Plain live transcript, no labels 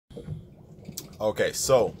Okay,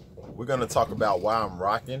 so we're gonna talk about why I'm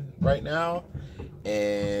rocking right now,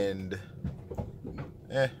 and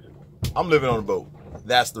I'm living on a boat.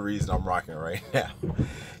 That's the reason I'm rocking right now.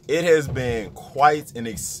 It has been quite an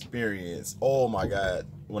experience. Oh my God.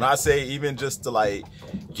 When I say even just to like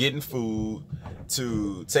getting food,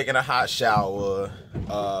 to taking a hot shower,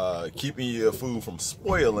 keeping your food from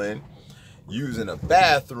spoiling, using a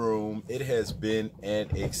bathroom, it has been an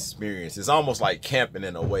experience. It's almost like camping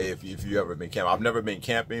in a way if you ever been camping. I've never been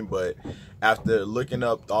camping, but after looking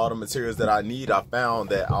up all the materials that I need, I found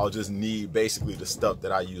that I'll just need basically the stuff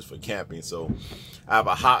that I use for camping. So I have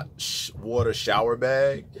a hot water shower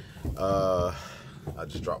bag. I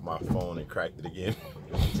just dropped my phone and cracked it again.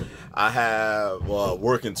 I have a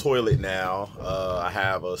working toilet now. I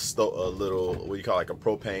have a little, what do you call, like a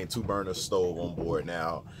propane 2-burner stove on board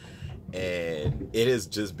now. And it has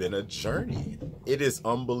just been a journey. It is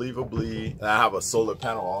unbelievably, I have a solar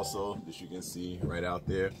panel also that you can see right out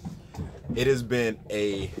there. It has been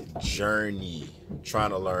a journey trying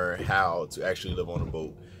to learn how to actually live on a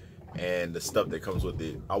boat and the stuff that comes with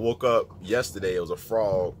it. I woke up yesterday, it was a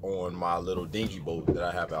frog on my little dingy boat that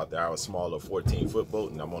I have out there. I have a smaller 14-foot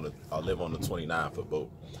boat, and I live on a 29-foot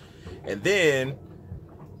boat. And then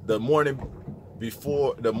the morning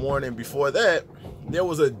before that, there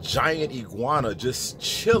was a giant iguana just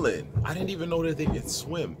chilling. I didn't even know that they could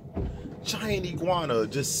swim. Giant iguana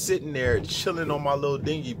just sitting there chilling on my little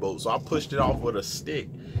dinghy boat. So I pushed it off with a stick.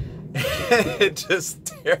 It just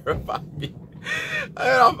terrified me.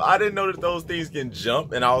 I didn't know that those things can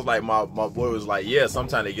jump. And I was like, my boy was like, yeah,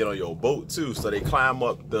 sometimes they get on your boat too. So they climb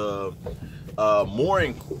up the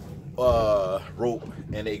mooring rope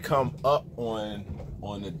and they come up on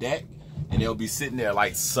the deck. And they'll be sitting there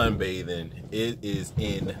like sunbathing. It is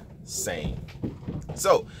insane.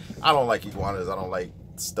 So I don't like iguanas. I don't like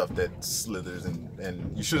stuff that slithers,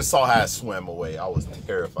 and you should have saw how it swam away. I was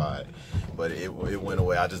terrified, but it went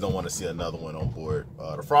away. I just don't want to see another one on board.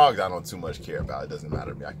 The frogs I don't too much care about. It doesn't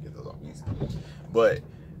matter to me. I can get those off easy. But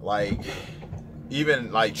like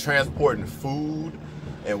even like transporting food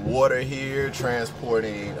and water here,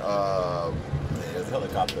 transporting there's a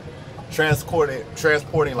helicopter.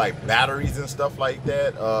 Transporting like batteries and stuff like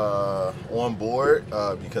that on board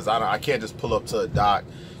because I can't just pull up to a dock,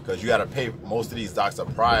 because you got to pay. Most of these docks are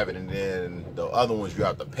private, and then the other ones you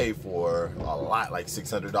have to pay for a lot, like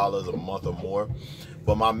 $600 a month or more.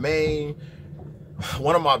 But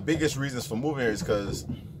one of my biggest reasons for moving here is because,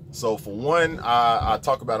 so for one, I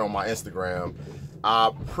talk about it on my Instagram,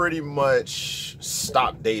 I pretty much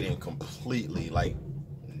stopped dating completely, like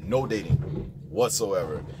no dating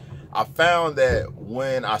whatsoever. I found that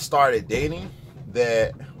when I started dating,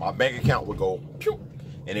 that my bank account would go pew,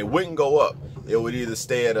 and it wouldn't go up. It would either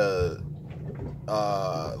stay at a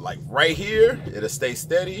like right here, it'll stay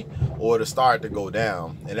steady, or it'll start to go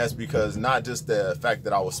down. And that's because not just the fact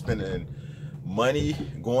that I was spending money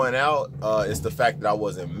going out, it's the fact that I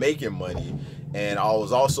wasn't making money, and I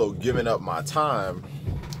was also giving up my time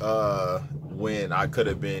when I could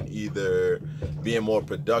have been either being more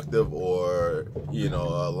productive or,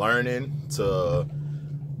 learning to,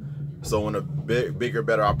 so when a bigger,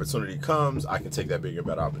 better opportunity comes, I can take that bigger,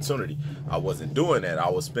 better opportunity. I wasn't doing that. I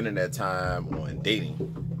was spending that time on dating.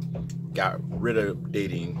 Got rid of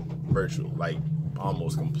dating virtual, like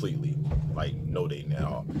almost completely, like no dating at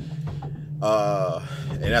all.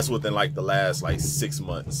 And that's within like the last like 6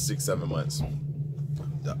 months, 7 months.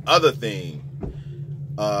 The other thing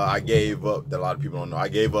I gave up that a lot of people don't know. I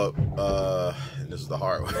gave up, and this is the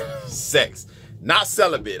hard one, sex. Not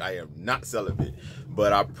celibate. I am not celibate.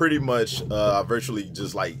 But I pretty much, virtually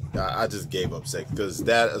just like, I just gave up sex. Because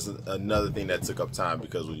that is another thing that took up time.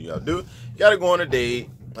 Because what you gotta do, you gotta go on a date.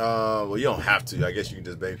 Well, you don't have to. I guess you can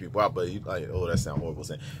just bang people out. But you like, oh, that sounds horrible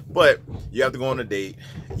saying. But you have to go on a date.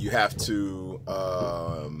 You have to,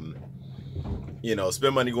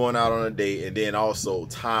 spend money going out on a date, and then also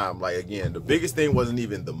time. Like, again, the biggest thing wasn't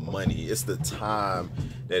even the money. It's the time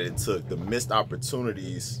that it took, the missed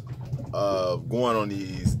opportunities of going on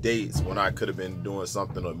these dates when I could have been doing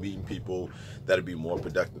something or meeting people that'd be more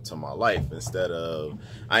productive to my life, instead of,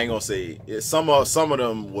 I ain't gonna say it, some of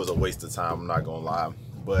them was a waste of time, I'm not gonna lie,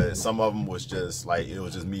 but some of them was just like, it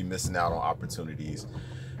was just me missing out on opportunities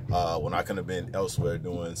when I could have been elsewhere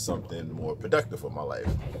doing something more productive for my life.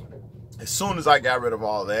 As soon as I got rid of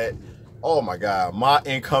all that, oh my God, my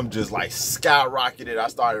income just like skyrocketed. I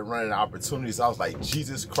started running opportunities. I was like,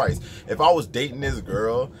 Jesus Christ, if I was dating this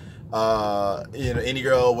girl, any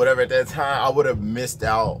girl, whatever at that time, I would have missed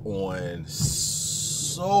out on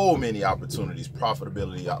so many opportunities,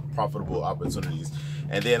 profitable opportunities.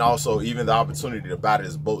 And then also even the opportunity to buy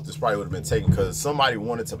this boat, this probably would have been taken because somebody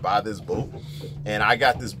wanted to buy this boat. And I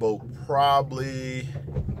got this boat probably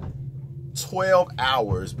 12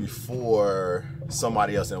 hours before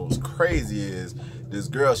somebody else. And what's crazy is this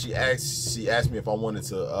girl, she asked me if I wanted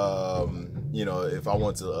to, you know, if I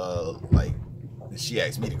wanted to, like, she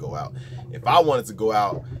asked me to go out. If I wanted to go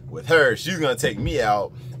out with her, she's gonna take me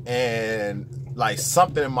out. And like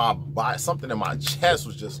something in my body, something in my chest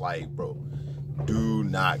was just like, bro, do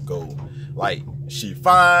not go. Like, she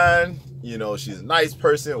fine, you know, she's a nice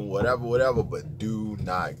person, whatever, but do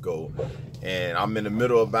not go. And I'm in the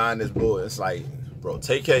middle of buying this boat. It's like, bro,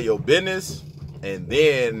 take care of your business and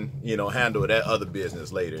then, you know, handle that other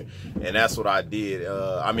business later. And that's what I did.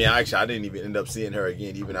 I mean, actually, I didn't even end up seeing her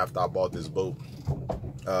again, even after I bought this boat.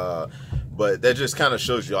 But that just kind of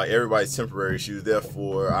shows you, like, everybody's temporary. She was there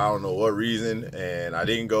for, I don't know what reason, and I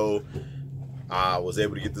didn't go. I was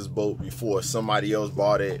able to get this boat before somebody else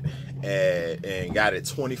bought it and got it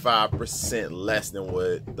 25% less than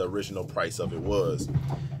what the original price of it was.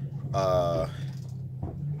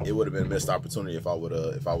 It would have been a missed opportunity if I would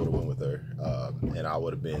have went with her, and I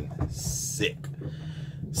would have been sick.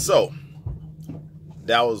 So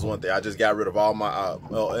that was one thing. I just got rid of all my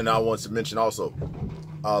and I want to mention also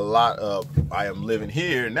a lot of, I am living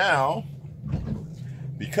here now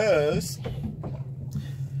because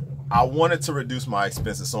I wanted to reduce my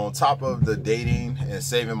expenses. So on top of the dating and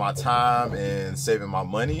saving my time and saving my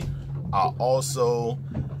money, I also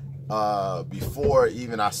before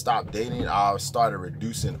even I stopped dating, I started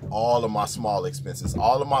reducing all of my small expenses,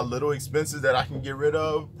 all of my little expenses that I can get rid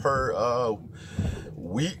of per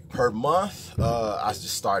week, per month. I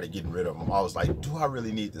just started getting rid of them. I was like, do I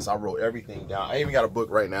really need this? I wrote everything down. I even got a book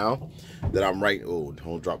right now that I'm writing. Oh,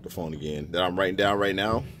 don't drop the phone again. That I'm writing down right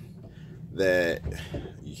now. That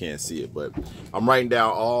you can't see it, but I'm writing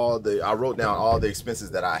down I wrote down all the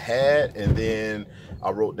expenses that I had, and then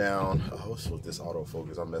I wrote down, oh, what's with this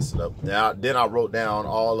autofocus? I messed it up. Now, then I wrote down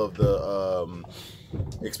all of the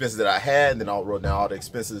expenses that I had, and then I wrote down all the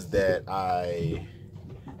expenses that I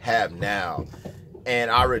have now. And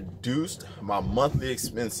I reduced my monthly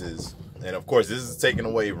expenses. And of course, this is taking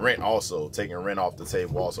away rent also, taking rent off the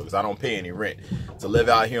table also, because I don't pay any rent. To live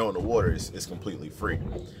out here on the water is completely free.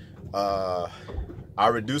 I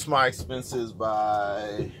reduced my expenses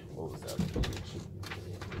by, what was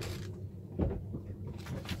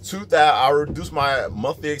that? I reduced my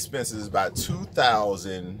monthly expenses by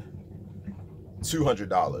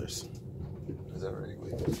 $2,200. Is that right?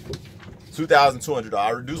 $2,200.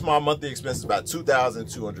 I reduced my monthly expenses by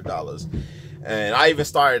 $2,200. And I even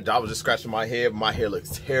started, I was just scratching my head. My hair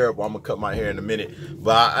looks terrible. I'm gonna cut my hair in a minute.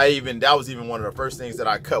 But that was even one of the first things that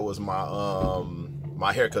I cut was my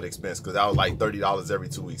my haircut expense, because that was like $30 every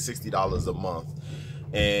 2 weeks, $60 a month.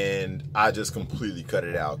 And I just completely cut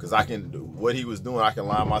it out, because what he was doing, I can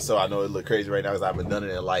lie myself. I know it look crazy right now because I haven't done it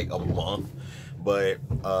in like a month, but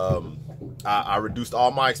I reduced all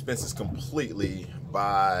my expenses completely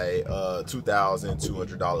by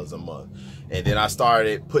 $2,200 a month. And then I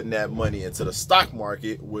started putting that money into the stock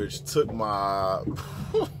market, which took my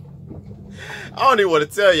I don't even want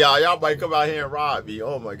to tell y'all might come out here and rob me,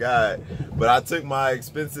 oh my god. But I took my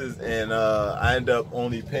expenses and I ended up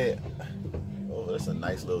only paying, oh, that's a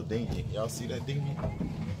nice little dinghy. Y'all see that dinghy?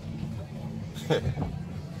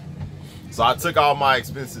 So I took all my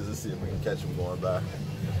expenses. Let's see if we can catch them going by.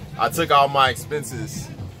 I took all my expenses.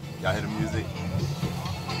 Y'all hear the music?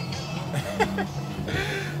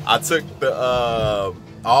 I took the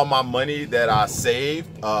all my money that I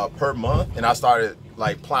saved per month, and I started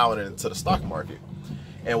like plowing it into the stock market.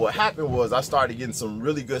 And what happened was I started getting some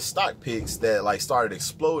really good stock picks that like started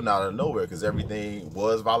exploding out of nowhere, because everything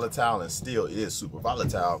was volatile and still is super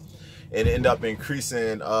volatile. And it ended up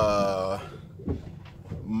increasing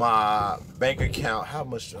my bank account. How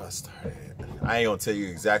much did I start at? I ain't gonna tell you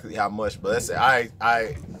exactly how much, but let's say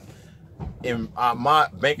my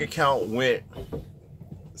bank account went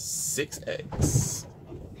 6x.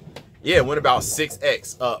 Yeah, it went about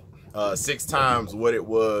 6x up. 6 times what it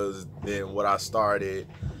was than what I started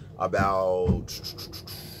about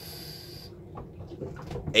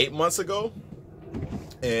 8 months ago.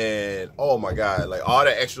 And oh my god, like all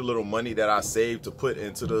the extra little money that I saved to put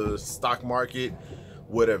into the stock market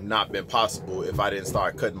would have not been possible if I didn't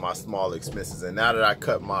start cutting my small expenses. And now that I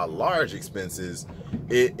cut my large expenses,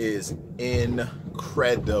 it is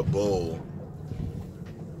incredible.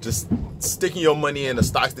 Just sticking your money in the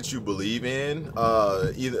stocks that you believe in,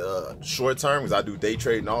 either short term, because I do day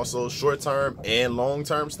trading also, short term and long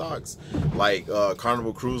term stocks, like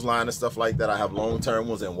Carnival Cruise Line and stuff like that. I have long term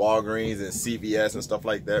ones in Walgreens and CVS and stuff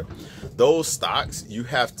like that. Those stocks, you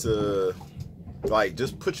have to Like,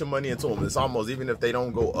 just put your money into them. It's almost, even if they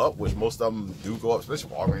don't go up, which most of them do go up, especially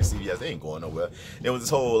Walgreens, CVS, they ain't going nowhere. It was this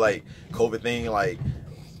whole like COVID thing. Like,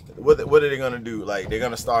 what are they gonna do? Like, they're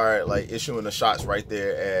gonna start like issuing the shots right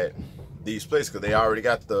there at these places, because they already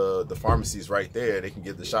got the pharmacies right there. They can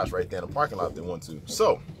get the shots right there in the parking lot if they want to.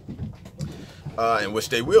 So, and which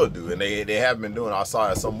they will do, and they have been doing. I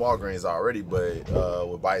saw at some Walgreens already, but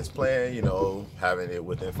with Biden's plan, you know, having it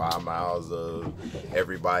within 5 miles of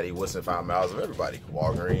everybody. What's in 5 miles of everybody?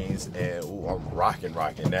 Walgreens. And ooh, I'm rocking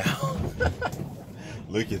now.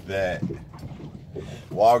 Look at that.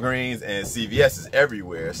 Walgreens and CVS is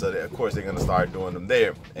everywhere, so that, of course, they're going to start doing them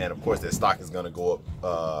there, and of course their stock is going to go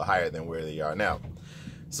up higher than where they are now.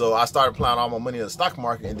 So I started applying all my money in the stock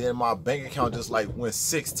market, and then my bank account just like went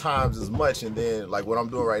 6 times as much. And then like what I'm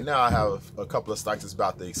doing right now, I have a couple of stocks that's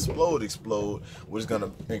about to explode, which is going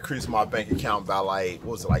to increase my bank account by like,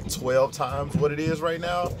 what was it, like 12 times what it is right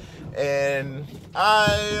now. And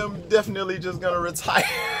I am definitely just going to retire.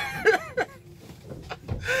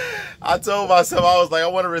 I told myself, I was like, I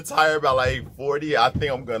want to retire by like 40. I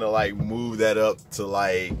think I'm gonna like move that up to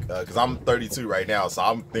like, cause I'm 32 right now, so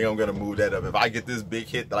I think I'm gonna move that up. If I get this big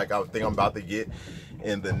hit that like I think I'm about to get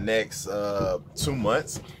in the next 2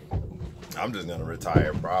 months, I'm just gonna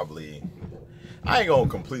retire probably. I ain't gonna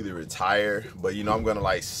completely retire, but you know, I'm gonna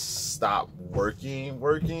like stop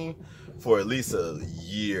working for at least a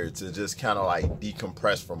year to just kind of like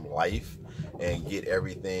decompress from life and get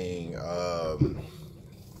everything.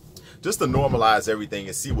 Just to normalize everything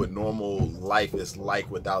and see what normal life is like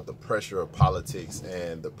without the pressure of politics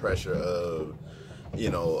and the pressure of, you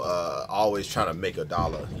know, always trying to make a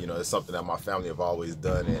dollar. You know, it's something that my family have always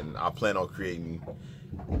done, and I plan on creating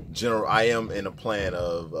I have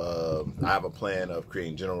a plan of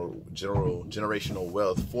creating generational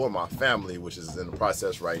wealth for my family, which is in the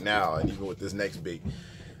process right now. And even with this next big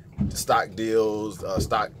stock deals,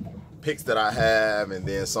 stock picks that I have, and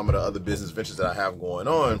then some of the other business ventures that I have going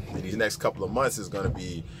on in these next couple of months, is going to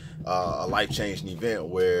be a life-changing event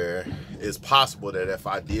where it's possible that if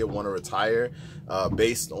I did want to retire,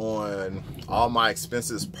 based on all my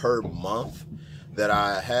expenses per month that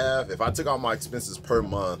I have, if I took all my expenses per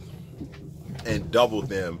month and doubled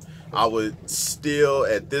them, I would still,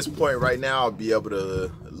 at this point right now, be able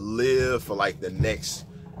to live for like the next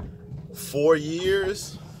 4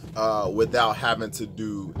 years without having to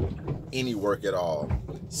do any work at all.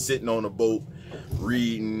 Sitting on a boat,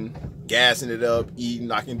 reading, gassing it up,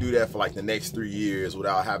 eating. I can do that for like the next 3 years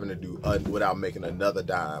without having to do without making another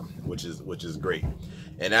dime, which is great.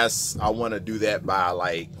 And I want to do that by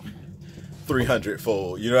like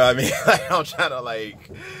 300-fold. You know what I mean? Like, I'm trying to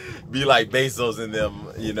like be like Bezos in them.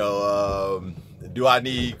 You know, do I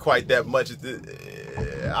need quite that much?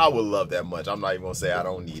 I would love that much. I'm not even gonna say I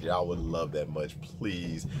don't need it. I would love that much.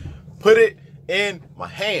 Please put it in my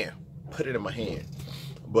hand. Put it in my hand.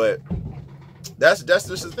 But that's just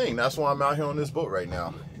the thing. That's why I'm out here on this boat right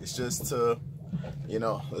now. It's just to, you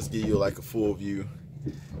know, let's give you like a full view.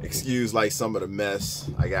 Excuse like some of the mess.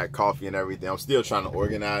 I got coffee and everything. I'm still trying to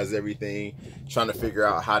organize everything, trying to figure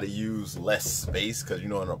out how to use less space, because you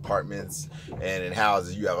know, in apartments and in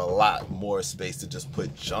houses you have a lot more space to just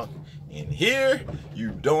put junk. In here you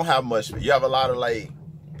don't have much. You have a lot of like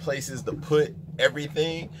places to put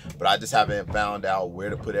everything, but I just haven't found out where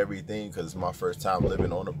to put everything because it's my first time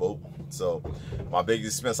living on a boat. So my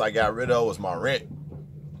biggest expense I got rid of was my rent.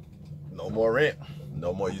 No more rent,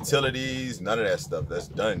 no more utilities, none of that stuff. That's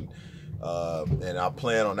done. And I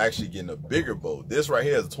plan on actually getting a bigger boat. This right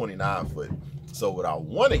here is a 29-foot. So what I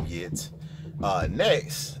want to get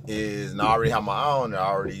next is, and I already have my own, I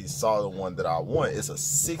already saw the one that I want. It's a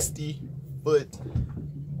 60-foot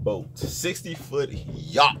boat, 60-foot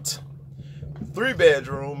yacht, 3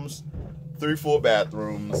 bedrooms, 3 full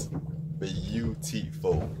bathrooms,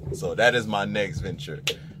 beautiful. So that is my next venture.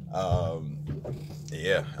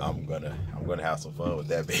 Yeah, I'm gonna have some fun with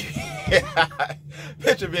that, baby.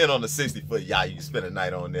 Picture being on a 60-foot yacht. You can spend a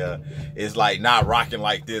night on there. It's like not rocking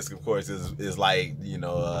like this, of course. It's like, you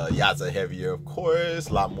know, yachts are heavier, of course,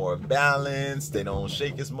 a lot more balance. They don't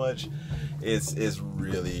shake as much. It's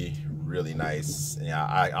really nice.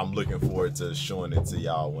 Yeah, I'm looking forward to showing it to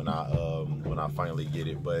y'all when I finally get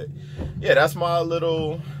it. But yeah, that's my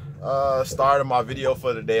little start of my video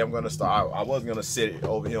for today. I'm gonna start. I wasn't gonna sit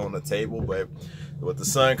over here on the table, but with the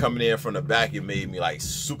sun coming in from the back, it made me like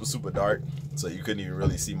super dark, so you couldn't even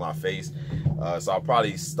really see my face. So I'll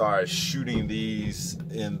probably start shooting these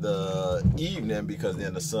in the evening, because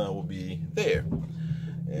then the sun will be there.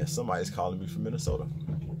 And somebody's calling me from Minnesota.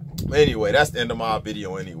 Anyway, that's the end of my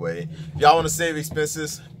video anyway. If y'all want to save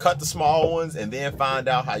expenses, cut the small ones and then find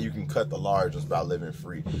out how you can cut the large ones by living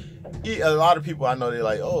free. A lot of people I know, they're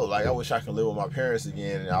like, oh, like I wish I could live with my parents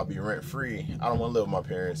again and I'll be rent free. I don't want to live with my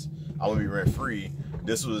parents. I want to be rent free.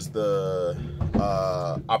 This was the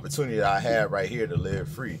opportunity that I had right here to live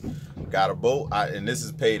free. Got a boat, and this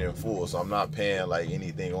is paid in full, so I'm not paying like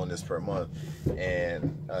anything on this per month.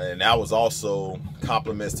 And that was also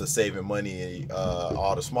compliments to saving money,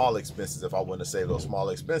 all the small expenses. If I wouldn't have saved those small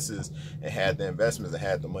expenses and had the investments and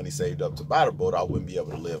had the money saved up to buy the boat, I wouldn't be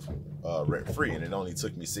able to live rent free. And it only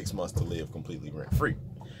took me 6 months to live completely rent free.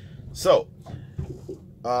 So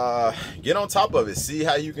get on top of it. See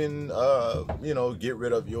how you can get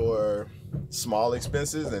rid of your small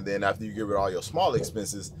expenses, and then after you get rid of all your small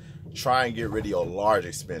expenses, try and get rid of your large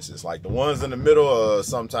expenses, like the ones in the middle, or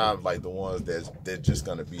sometimes like the ones they're just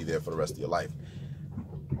gonna be there for the rest of your life.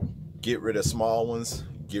 Get rid of small ones,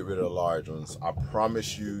 get rid of large ones. I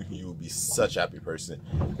promise you, you will be such a happy person.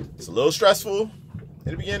 It's a little stressful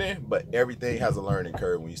in the beginning, but everything has a learning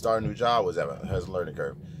curve. When you start a new job, it has a learning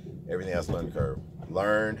curve. Everything has a learning curve.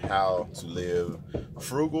 Learn how to live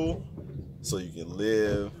frugal so you can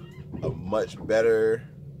live a much better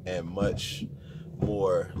and much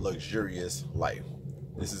more luxurious life.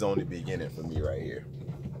 This is only the beginning for me right here.